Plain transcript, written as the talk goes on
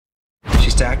She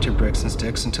stacked her bricks and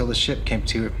sticks until the ship came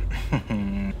to her.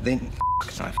 Then,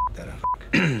 no, I f***ed that up.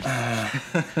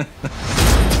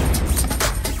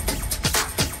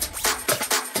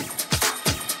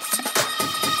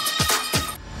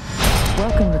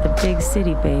 Welcome to the big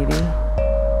city, baby.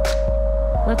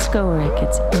 Let's go where it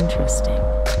gets interesting.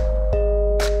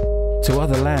 To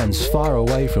other lands far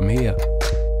away from here.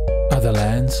 Other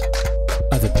lands,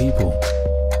 other people.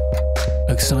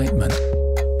 Excitement.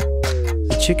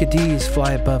 The chickadees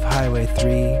fly above Highway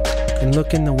 3 and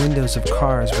look in the windows of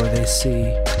cars where they see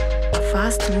a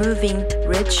fast-moving,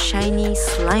 red, shiny,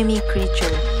 slimy creature.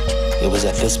 It was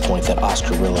at this point that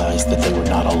Oscar realized that they were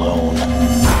not alone.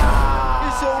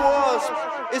 It's a wasp!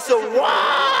 It's a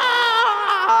wasp!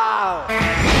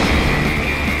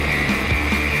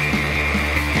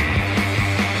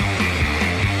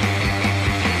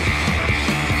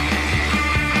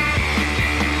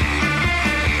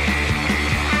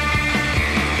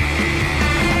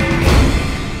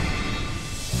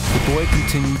 The boy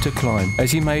continued to climb.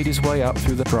 As he made his way up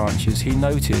through the branches, he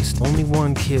noticed only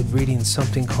one kid reading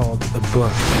something called a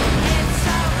book.